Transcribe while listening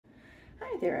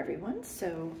Hi there everyone.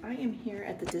 So I am here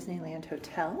at the Disneyland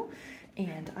Hotel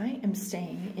and I am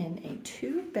staying in a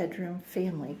 2-bedroom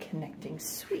family connecting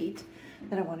suite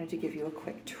that I wanted to give you a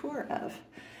quick tour of.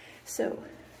 So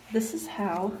this is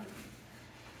how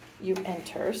you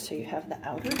enter. So you have the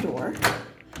outer door,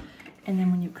 and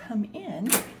then when you come in,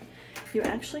 you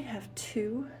actually have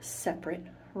 2 separate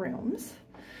rooms.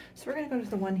 So we're going to go to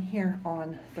the one here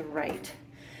on the right.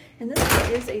 And this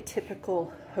is a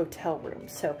typical hotel room.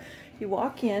 So you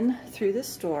walk in through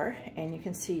this door and you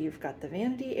can see you've got the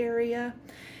vanity area,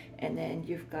 and then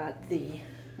you've got the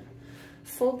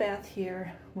full bath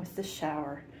here with the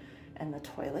shower and the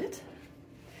toilet.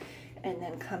 And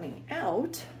then coming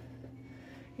out,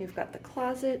 you've got the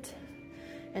closet.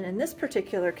 And in this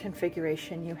particular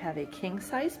configuration, you have a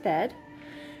king-size bed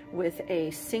with a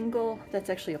single, that's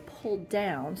actually a pulled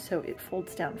down, so it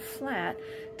folds down flat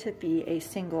to be a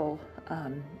single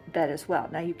bed as well.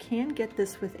 Now you can get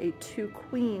this with a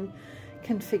 2-queen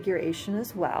configuration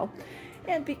as well.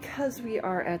 And because we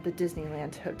are at the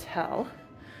Disneyland Hotel,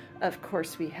 of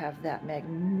course we have that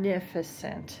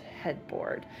magnificent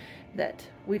headboard that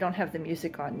we don't have the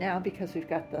music on now because we've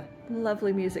got the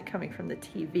lovely music coming from the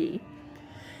TV.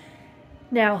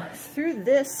 Now through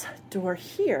this door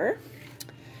here,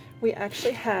 we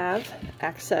actually have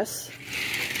access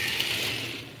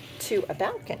to a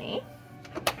balcony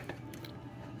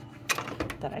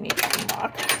that I need to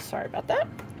unlock. Sorry about that.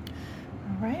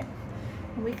 All right,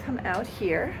 and we come out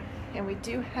here and we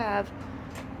do have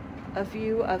a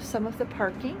view of some of the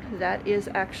parking. That is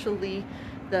actually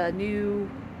the new,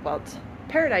 well, it's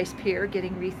Paradise Pier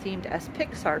getting rethemed as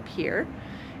Pixar Pier.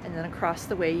 And then across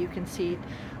the way you can see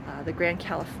the Grand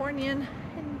Californian.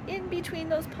 And in between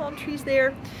those palm trees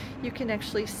there, you can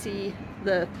actually see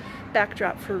the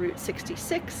backdrop for Route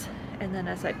 66. And then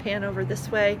as I pan over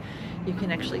this way, you can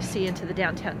actually see into the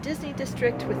downtown Disney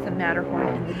district with the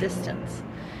Matterhorn in the distance.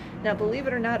 Now, believe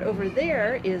it or not, over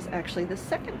there is actually the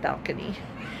second balcony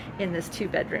in this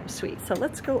 2-bedroom suite. So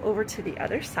let's go over to the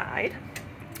other side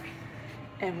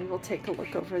and we will take a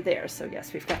look over there. So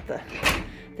yes, we've got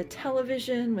the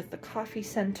television with the coffee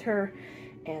center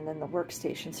and then the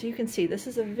workstation. So you can see this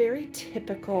is a very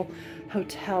typical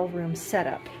hotel room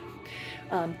setup.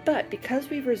 But because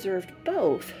we've reserved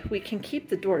both, we can keep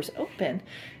the doors open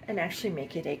and actually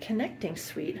make it a connecting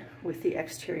suite with the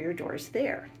exterior doors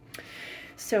there.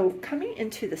 So coming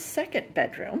into the second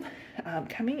bedroom,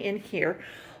 coming in here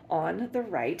on the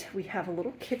right, we have a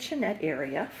little kitchenette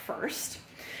area first,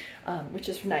 which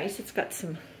is nice. It's got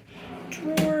some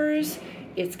drawers.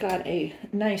 It's got a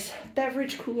nice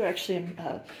beverage cooler, actually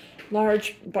a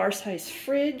large bar-sized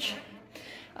fridge,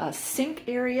 a sink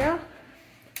area,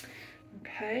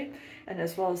 okay, and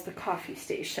as well as the coffee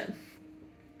station.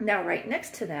 Now, right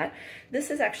next to that,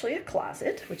 this is actually a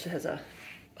closet, which has a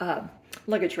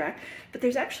luggage rack, but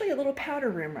there's actually a little powder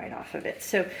room right off of it.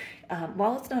 So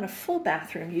while it's not a full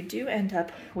bathroom, you do end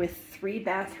up with 3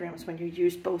 bathrooms when you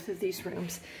use both of these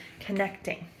rooms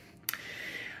connecting.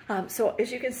 So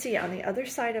as you can see on the other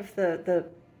side of the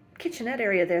kitchenette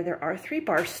area there are 3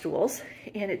 bar stools,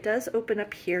 and it does open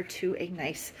up here to a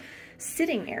nice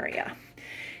sitting area.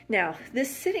 Now this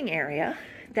sitting area,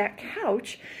 that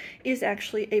couch is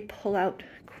actually a pull-out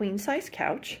queen-size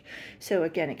couch. So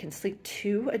again, it can sleep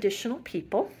 2 additional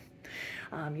people.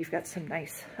 You've got a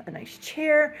nice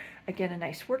chair, again, a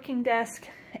nice working desk,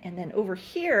 and then over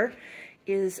here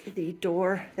is the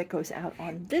door that goes out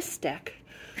on this deck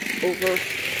over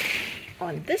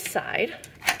on this side.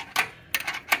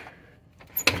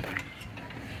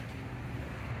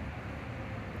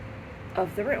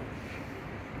 Of the room.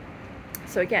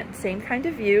 So again, same kind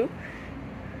of view.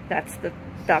 That's the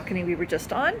balcony we were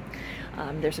just on.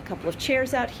 There's a couple of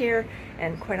chairs out here,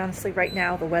 and quite honestly, right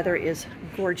now the weather is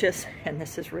gorgeous, and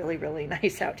this is really, really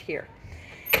nice out here.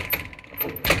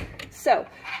 So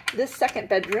this second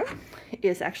bedroom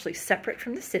is actually separate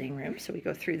from the sitting room. So we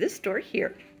go through this door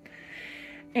here.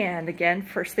 And again,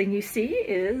 first thing you see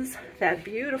is that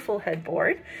beautiful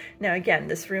headboard. Now again,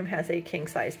 this room has a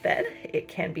king-size bed. It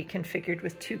can be configured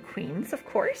with 2 queens, of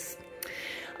course.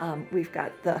 We've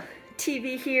got the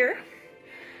TV here.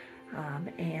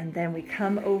 And then we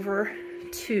come over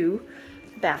to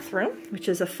the bathroom, which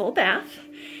is a full bath.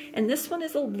 And this one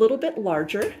is a little bit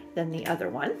larger than the other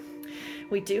one.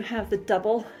 We do have the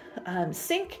double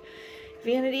sink,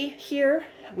 vanity here.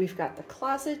 We've got the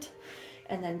closet.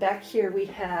 And then back here we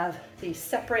have the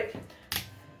separate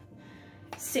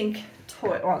sink,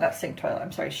 toilet, well, not sink, toilet,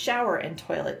 I'm sorry, shower and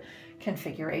toilet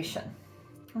configuration.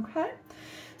 Okay,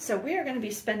 so we are going to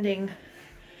be spending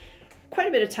quite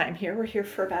a bit of time here. We're here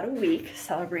for about a week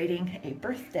celebrating a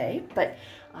birthday, but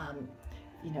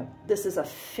you know, this is a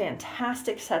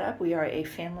fantastic setup. We are a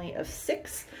family of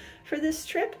 6 for this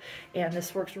trip, and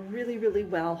this works really, really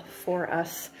well for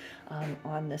us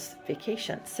on this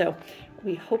vacation. So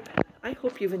I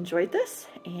hope you've enjoyed this,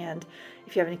 and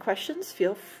if you have any questions,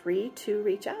 feel free to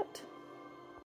reach out.